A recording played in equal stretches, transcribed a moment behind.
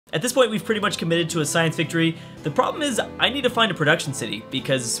At this point, we've pretty much committed to a science victory. The problem is, I need to find a production city,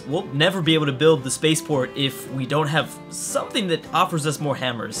 because we'll never be able to build the spaceport if we don't have something that offers us more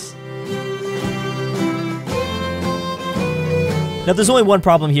hammers. Now there's only one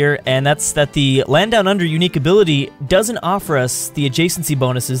problem here, and that's that the Land Down Under unique ability doesn't offer us the adjacency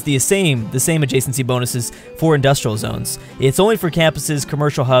bonuses, the same adjacency bonuses for industrial zones. It's only for campuses,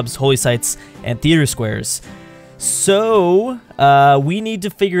 commercial hubs, holy sites, and theater squares. So, we need to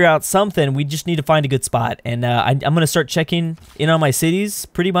figure out something. We just need to find a good spot. And I'm going to start checking in on my cities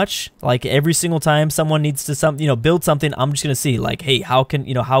pretty much. Like every single time someone needs to build something, I'm just going to see like, hey, how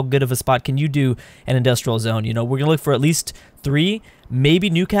good of a spot can you do an industrial zone? We're going to look for at least 3,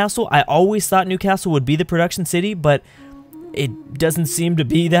 maybe Newcastle. I always thought Newcastle would be the production city, but it doesn't seem to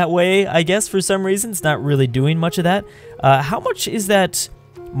be that way, I guess, for some reason. It's not really doing much of that. How much is that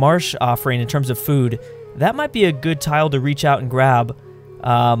marsh offering in terms of food? That might be a good tile to reach out and grab.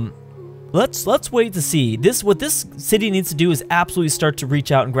 Let's wait to see. What this city needs to do is absolutely start to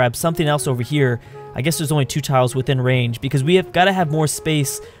reach out and grab something else over here. I guess there's only 2 tiles within range because we have got to have more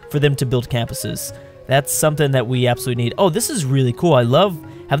space for them to build campuses. That's something that we absolutely need. Oh, this is really cool. I love.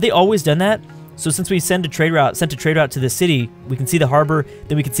 Have they always done that? So since we sent a trade route to the city, we can see the harbor,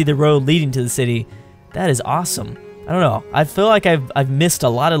 then we can see the road leading to the city. That is awesome. I don't know. I feel like I've missed a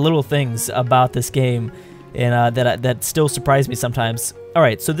lot of little things about this game, and that still surprise me sometimes. All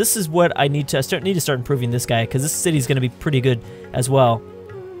right, so this is what I need to start improving this guy, because this city is going to be pretty good as well.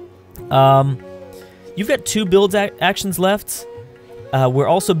 You've got 2 build actions left. We're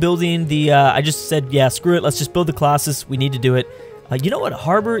also building the. I just said, yeah, screw it. Let's just build the Colossus. We need to do it. You know what,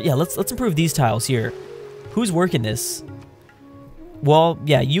 harbor? Yeah, let's improve these tiles here. Who's working this? Well,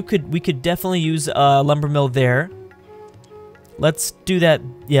 yeah, we could definitely use a lumber mill there. Let's do that.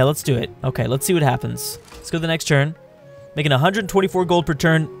 Yeah, let's do it. Okay, let's see what happens. Let's go to the next turn. Making 124 gold per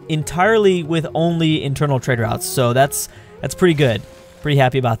turn entirely with only internal trade routes. So that's pretty good. Pretty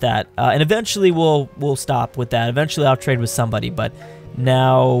happy about that. And eventually we'll stop with that. Eventually I'll trade with somebody, but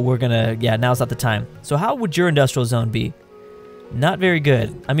now we're gonna, yeah, now's not the time. So how would your industrial zone be? Not very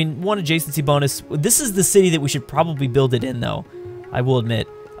good. I mean, 1 adjacency bonus. This is the city that we should probably build it in, though. I will admit.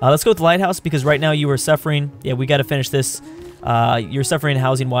 Let's go with the lighthouse, because right now you are suffering. Yeah, we got to finish this. You're suffering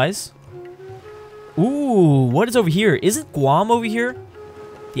housing-wise. Ooh, what is over here? Isn't Guam over here?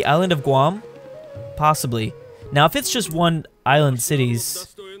 The island of Guam? Possibly. Now, if it's just 1 island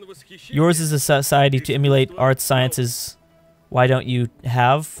cities, yours is a society to emulate arts, sciences. Why don't you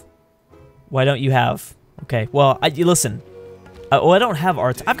have? Why don't you have? Okay, well, listen. Oh, I don't have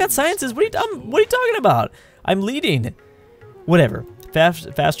arts. I've got sciences. What are you talking about? I'm leading. Whatever.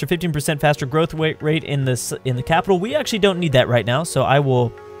 Faster, 15% faster growth rate in the capital. We actually don't need that right now, so I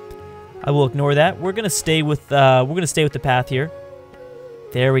will ignore that. We're gonna stay with the path here.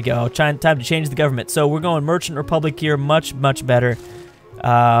 There we go. Time to change the government. So we're going Merchant Republic here. Much better.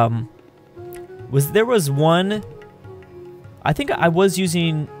 There was one. I think I was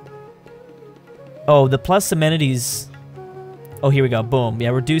using. Oh, the plus amenities. Oh, here we go. Boom. Yeah,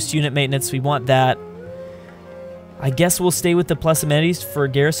 reduced unit maintenance. We want that. I guess we'll stay with the plus amenities for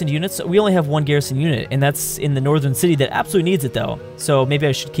garrison units. We only have 1 garrison unit, and that's in the northern city that absolutely needs it, though. So maybe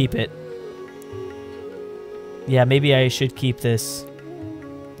I should keep it. Yeah, maybe I should keep this.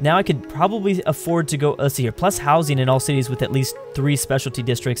 Now I could probably afford to go, let's see here, plus housing in all cities with at least 3 specialty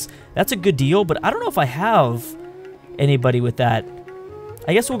districts. That's a good deal, but I don't know if I have anybody with that.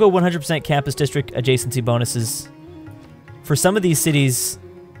 I guess we'll go 100% campus district adjacency bonuses. For some of these cities,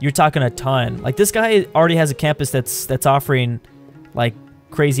 you're talking a ton. Like this guy already has a campus that's offering like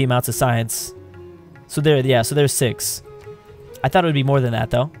crazy amounts of science. So there's 6. I thought it would be more than that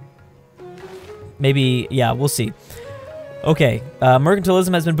though. Maybe, yeah, we'll see. Okay,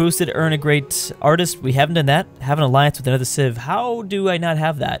 mercantilism has been boosted. Earn a great artist. We haven't done that. Have an alliance with another civ. How do I not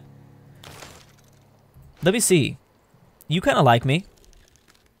have that? Let me see. You kind of like me.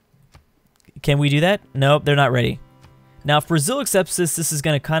 Can we do that? Nope, they're not ready. Now, if Brazil accepts this, this is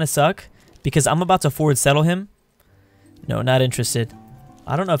going to kind of suck because I'm about to forward settle him. No, not interested.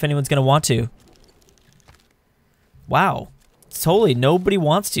 I don't know if anyone's going to want to. Wow. Totally, nobody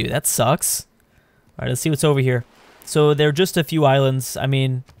wants to. That sucks. All right, let's see what's over here. So there are just a few islands. I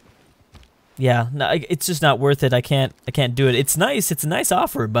mean, yeah, no, it's just not worth it. I can't do it. It's nice. It's a nice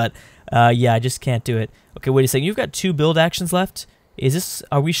offer, but yeah, I just can't do it. Okay, wait a second. You've got 2 build actions left.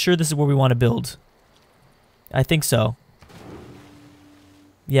 Are we sure this is where we want to build? I think so.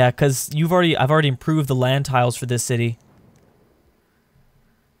 Yeah, because I've already improved the land tiles for this city.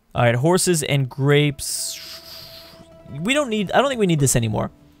 All right, horses and grapes. I don't think we need this anymore.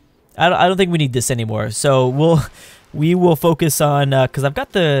 I don't think we need this anymore. So we will focus on, because I've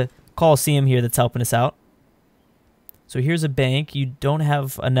got the Coliseum here that's helping us out. So here's a bank. You don't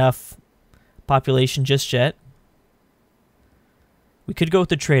have enough population just yet. We could go with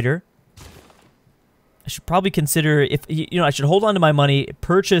the trader. I should probably consider, if you know, I should hold on to my money,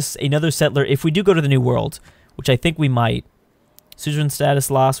 purchase another settler if we do go to the New World, which I think we might. Suzerain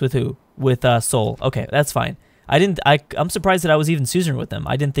status lost with who? With Seoul. Okay, that's fine. I'm surprised that I was even suzerain with them.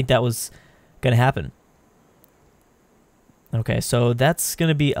 I didn't think that was gonna happen. Okay, so that's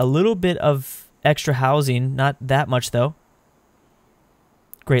gonna be a little bit of extra housing, not that much though.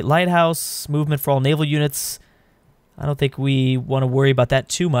 Great lighthouse, movement for all naval units. I don't think we want to worry about that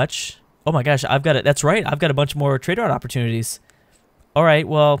too much. Oh my gosh, I've got it. That's right. I've got a bunch more trade route opportunities. All right,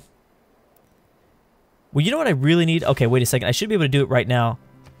 well, you know what I really need? Okay, wait a second. I should be able to do it right now.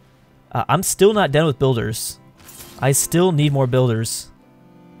 I'm still not done with builders. I still need more builders.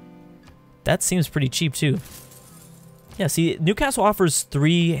 That seems pretty cheap too. Yeah, see, Newcastle offers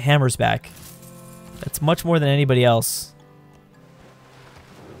 3 hammers back. That's much more than anybody else.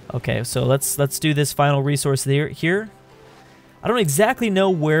 Okay, so let's do this final resource here. I don't exactly know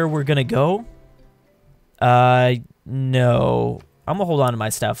where we're gonna go. No. I'm gonna hold on to my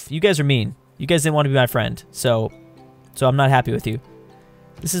stuff. You guys are mean. You guys didn't want to be my friend, so I'm not happy with you.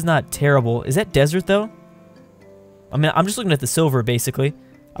 This is not terrible. Is that desert though? I mean, I'm just looking at the silver basically.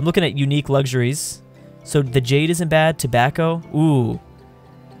 I'm looking at unique luxuries. So the jade isn't bad. Tobacco. Ooh.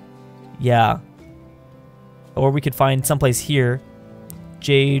 Yeah. Or we could find someplace here.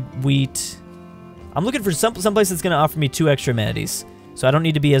 Jade, wheat. I'm looking for someplace that's going to offer me 2 extra amenities. So I don't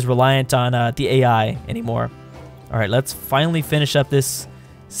need to be as reliant on the AI anymore. Alright, let's finally finish up this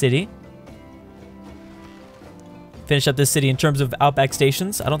city. Finish up this city in terms of outback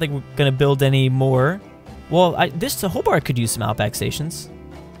stations. I don't think we're going to build any more. Well, this Hobart could use some outback stations.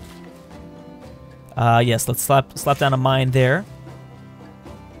 Yes, let's slap down a mine there.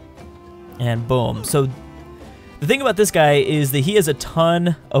 And boom. So the thing about this guy is that he has a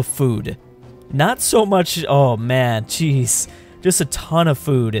ton of food. Not so much, oh man, jeez. Just a ton of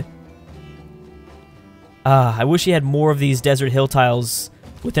food. I wish he had more of these desert hill tiles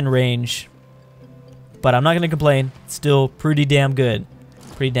within range. But I'm not going to complain. It's still pretty damn good.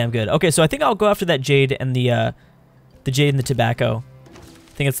 Pretty damn good. Okay, so I think I'll go after that jade and the jade and the tobacco.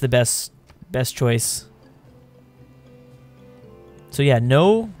 I think it's the best choice. So yeah,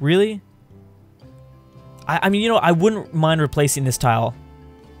 no, really? I mean, you know, I wouldn't mind replacing this tile.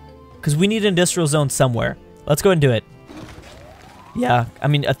 Because we need an industrial zone somewhere. Let's go and do it. Yeah, I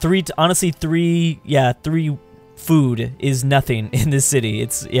mean, honestly, 3 food is nothing in this city.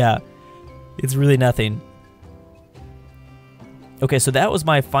 It's really nothing. Okay, so that was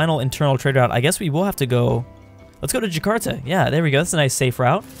my final internal trade route. I guess we will have to go. Let's go to Jakarta. Yeah, there we go. That's a nice safe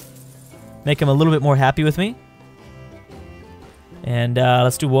route. Make him a little bit more happy with me. And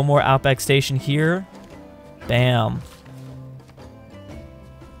let's do one more outback station here. Bam.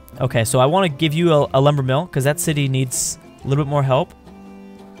 Okay, so I want to give you a lumber mill because that city needs a little bit more help.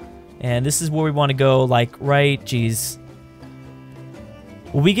 And this is where we want to go, like, right, geez.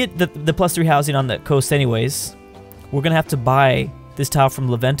 Well, we get the +3 housing on the coast anyways. We're going to have to buy this tile from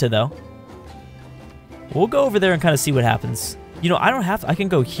Leventa, though. We'll go over there and kind of see what happens. You know, I can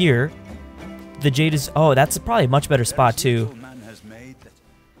go here. The jade is, oh, that's probably a much better spot, too.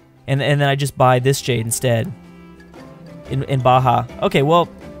 And then I just buy this jade instead. In Baja. Okay, well,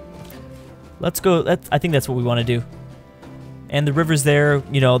 let's go. I think that's what we want to do. And the river's there.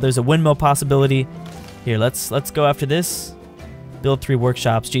 You know, there's a windmill possibility. Here, let's go after this. Build 3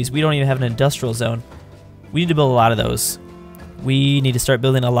 workshops. Geez, we don't even have an industrial zone. We need to build a lot of those. We need to start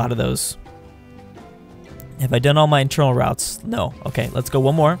building a lot of those. Have I done all my internal routes? No. Okay, let's go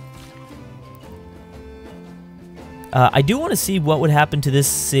one more. I do want to see what would happen to this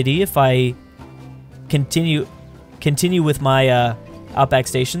city if I continue with my outback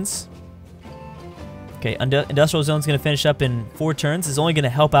stations. Okay, industrial zone's going to finish up in 4 turns. It's only going to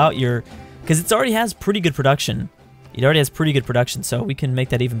help out your... Because it already has pretty good production. It already has pretty good production, so we can make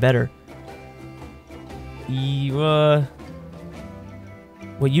that even better.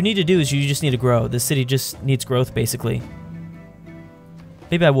 What you need to do is you just need to grow. This city just needs growth, basically.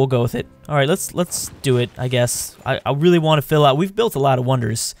 Maybe I will go with it. All right, let's do it, I guess. I really want to fill out... We've built a lot of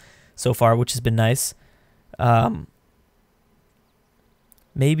wonders so far, which has been nice.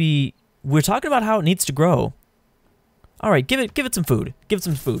 Maybe... We're talking about how it needs to grow. All right, give it some food. Give it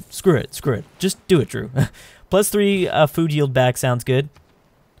some food. Screw it. Just do it, Drew. +3 food yield back sounds good.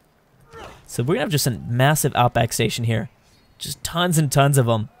 So we're gonna have just a massive outback station here, just tons and tons of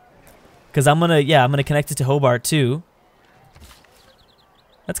them. Because I'm gonna connect it to Hobart too.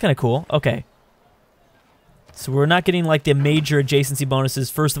 That's kind of cool. Okay. So we're not getting like the major adjacency bonuses.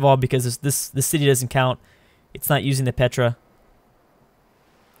 First of all, because this city doesn't count. It's not using the Petra.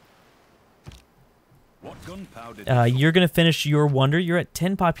 You're going to finish your wonder. You're at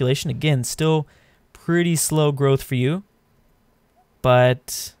 10 population. Again, still pretty slow growth for you.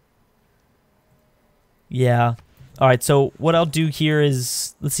 But yeah. All right, so what I'll do here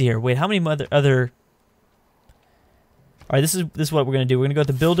is, let's see here. Wait, how many other All right, this is what we're going to do. We're going to go with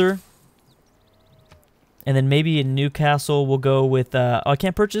the builder. And then maybe in Newcastle we'll go with oh, I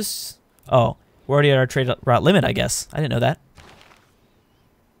can't purchase. Oh, we're already at our trade route limit, I guess. I didn't know that.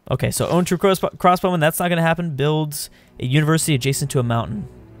 Okay, so own true crossbowman, that's not going to happen. Builds a university adjacent to a mountain.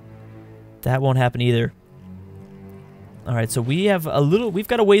 That won't happen either. All right, so we've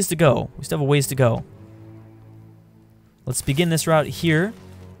got a ways to go. We still have a ways to go. Let's begin this route here,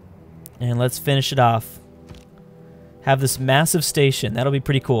 and let's finish it off. Have this massive station. That'll be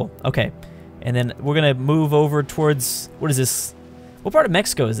pretty cool. Okay, and then we're going to move over towards, what is this? What part of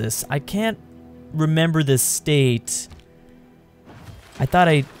Mexico is this? I can't remember this state. I thought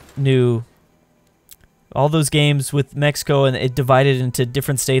I knew all those games with Mexico and it divided into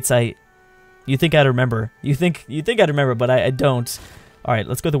different states. You think I'd remember. You think I'd remember, but I don't. All right,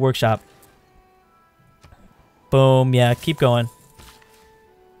 let's go to the workshop. Boom. Yeah, keep going.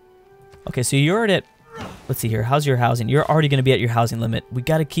 Okay, so you're at, let's see here. How's your housing? You're already going to be at your housing limit. We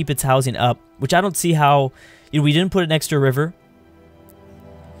got to keep its housing up, which I don't see how. We didn't put it next to a river.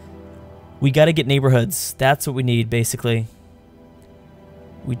 We got to get neighborhoods. That's what we need, basically.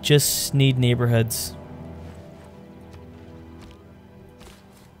 We just need neighborhoods.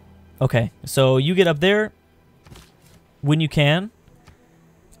 Okay, so you get up there when you can.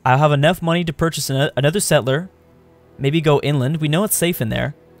 I'll have enough money to purchase another settler. Maybe go inland. We know it's safe in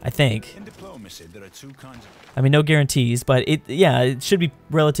there, I think. In diplomacy, there are two kinds of... I mean, no guarantees, but it should be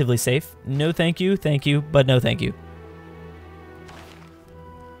relatively safe. No thank you, but no thank you.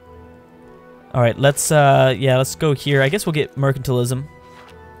 All right, let's go here. I guess we'll get mercantilism.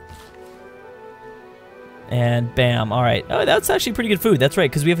 And bam. All right. Oh, that's actually pretty good food. That's right,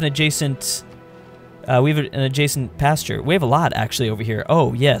 because we have an adjacent pasture. We have a lot actually over here.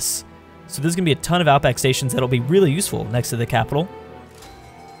 Oh, yes. So there's going to be a ton of outback stations that'll be really useful next to the capital.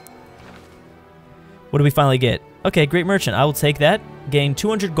 What do we finally get? Okay, great merchant. I will take that. Gain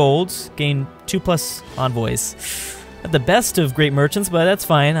 200 golds. Gain 2+ envoys. Not the best of great merchants, but that's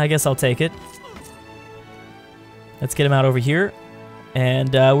fine. I guess I'll take it. Let's get him out over here.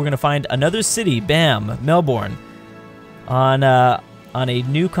 And we're going to find another city. Bam. Melbourne. On a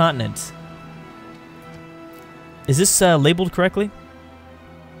new continent. Is this labeled correctly?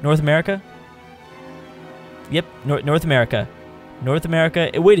 North America? Yep, North America. North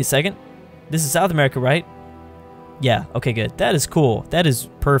America. Wait a second. This is South America, right? Yeah, okay, good. That is cool. That is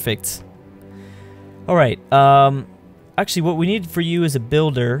perfect. All right. Actually, what we need for you is a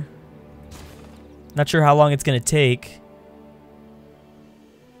builder. Not sure how long it's going to take.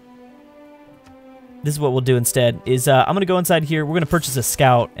 This is what we'll do instead, is I'm going to go inside here. We're going to purchase a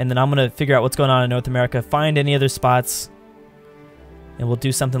scout, and then I'm going to figure out what's going on in North America, find any other spots, and we'll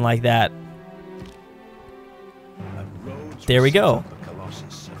do something like that. There we go.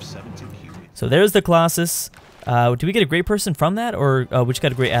 So there's the Colossus. Do we get a great person from that, or we just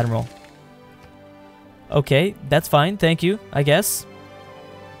got a great admiral? Okay, that's fine. Thank you, I guess.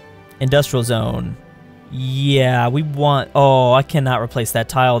 Industrial zone. Yeah, we want... Oh, I cannot replace that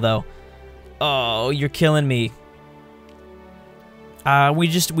tile, though. Oh, you're killing me. We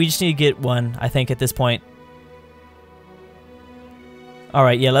just need to get one, I think, at this point. All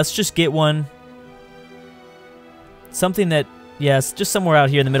right, yeah, let's just get one. Something that, yes, just somewhere out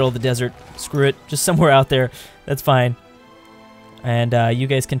here in the middle of the desert. Screw it, just somewhere out there. That's fine. And you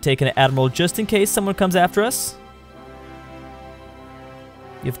guys can take an admiral just in case someone comes after us.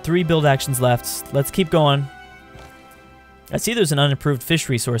 You have 3 build actions left. Let's keep going. I see there's an unimproved fish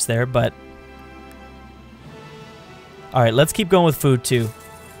resource there, but... Alright, let's keep going with food, too.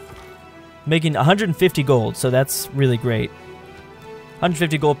 Making 150 gold, so that's really great.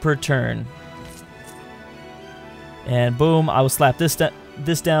 150 gold per turn. And boom, I will slap this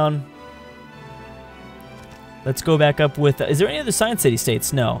down. Let's go back up with... is there any other science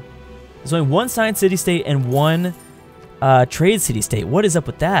city-states? No. There's only 1 science city-state and 1 trade city-state. What is up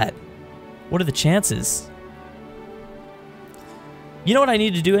with that? What are the chances? You know what I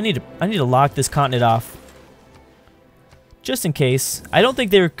need to do? I need to lock this continent off. Just in case. I don't think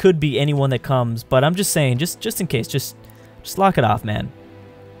there could be anyone that comes, but I'm just saying, just in case, just lock it off, man.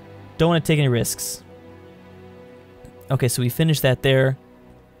 Don't want to take any risks. Okay, so we finished that there.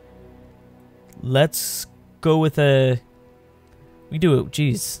 Let's go with a... We do it.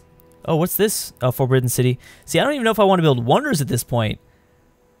 Jeez. Oh, what's this? Oh, Forbidden City. See, I don't even know if I want to build wonders at this point.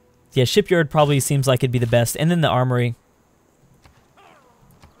 Yeah, shipyard probably seems like it'd be the best. And then the armory.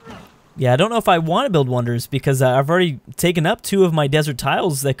 Yeah, I don't know if I want to build wonders because I've already taken up 2 of my desert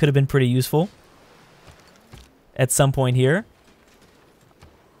tiles that could have been pretty useful at some point here.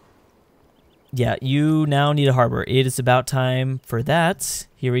 Yeah, you now need a harbor. It is about time for that.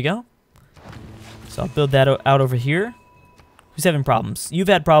 Here we go. So I'll build that out over here. Who's having problems? You've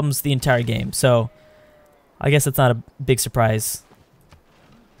had problems the entire game, so I guess it's not a big surprise.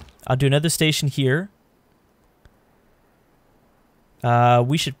 I'll do another station here.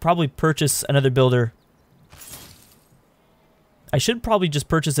 We should probably purchase another builder. I should probably just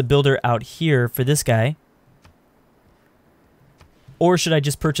purchase a builder out here for this guy. Or should I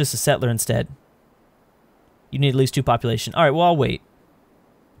just purchase a settler instead? You need at least 2 population. All right, well, I'll wait.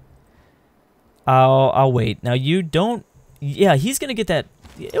 I'll wait. Now you don't. Yeah, he's gonna get that.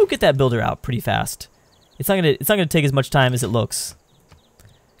 He'll get that builder out pretty fast. It's not gonna take as much time as it looks,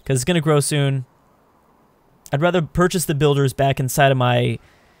 because it's gonna grow soon. I'd rather purchase the builders back inside of my,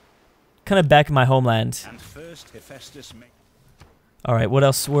 kind of back in my homeland. And first, Hephaestus All right, what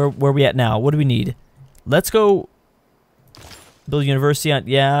else? Where are we at now? What do we need? Let's go build a university on.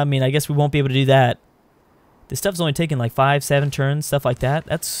 Yeah, I mean, I guess we won't be able to do that. This stuff's only taking like 5-7 turns, stuff like that.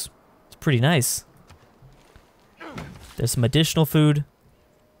 That's pretty nice. There's some additional food.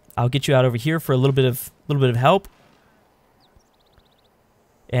 I'll get you out over here for a little bit of help.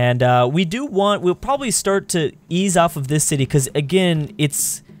 And we'll probably start to ease off of this city because again,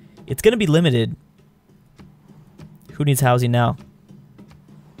 it's gonna be limited. Who needs housing now?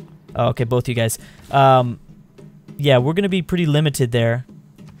 Oh, okay, both you guys. Yeah, we're gonna be pretty limited there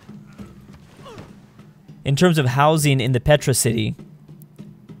in terms of housing in the Petra city.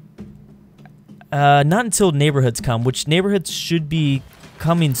 Not until neighborhoods come, which neighborhoods should be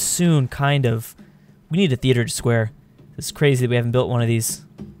coming soon, kind of. We need a theater square. It's crazy that we haven't built one of these.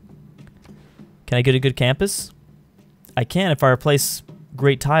 Can I get a good campus? I can if I replace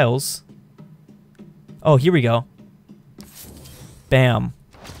great tiles. Oh, here we go. Bam.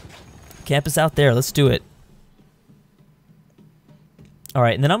 Campus out there. Let's do it.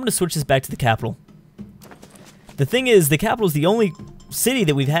 Alright, and then I'm going to switch this back to the capital. The thing is, the capital is the only city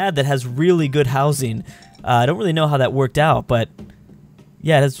that we've had that has really good housing. I don't really know how that worked out, but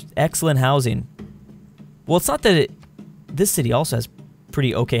yeah, it has excellent housing. Well, it's not that this city also has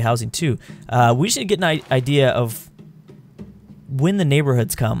pretty okay housing too. We should get an idea of when the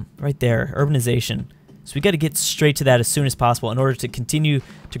neighborhoods come. Right there, urbanization. So we got to get straight to that as soon as possible in order to continue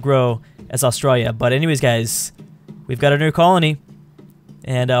to grow as Australia. But anyways, guys, we've got a new colony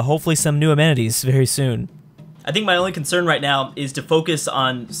and hopefully some new amenities very soon. I think my only concern right now is to focus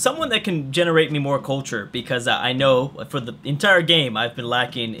on someone that can generate me more culture, because I know for the entire game I've been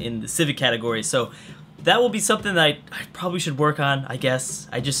lacking in the civic category. So that will be something that I probably should work on, I guess.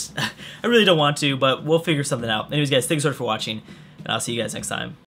 I really don't want to, but we'll figure something out. Anyways, guys, thanks so much for watching, and I'll see you guys next time.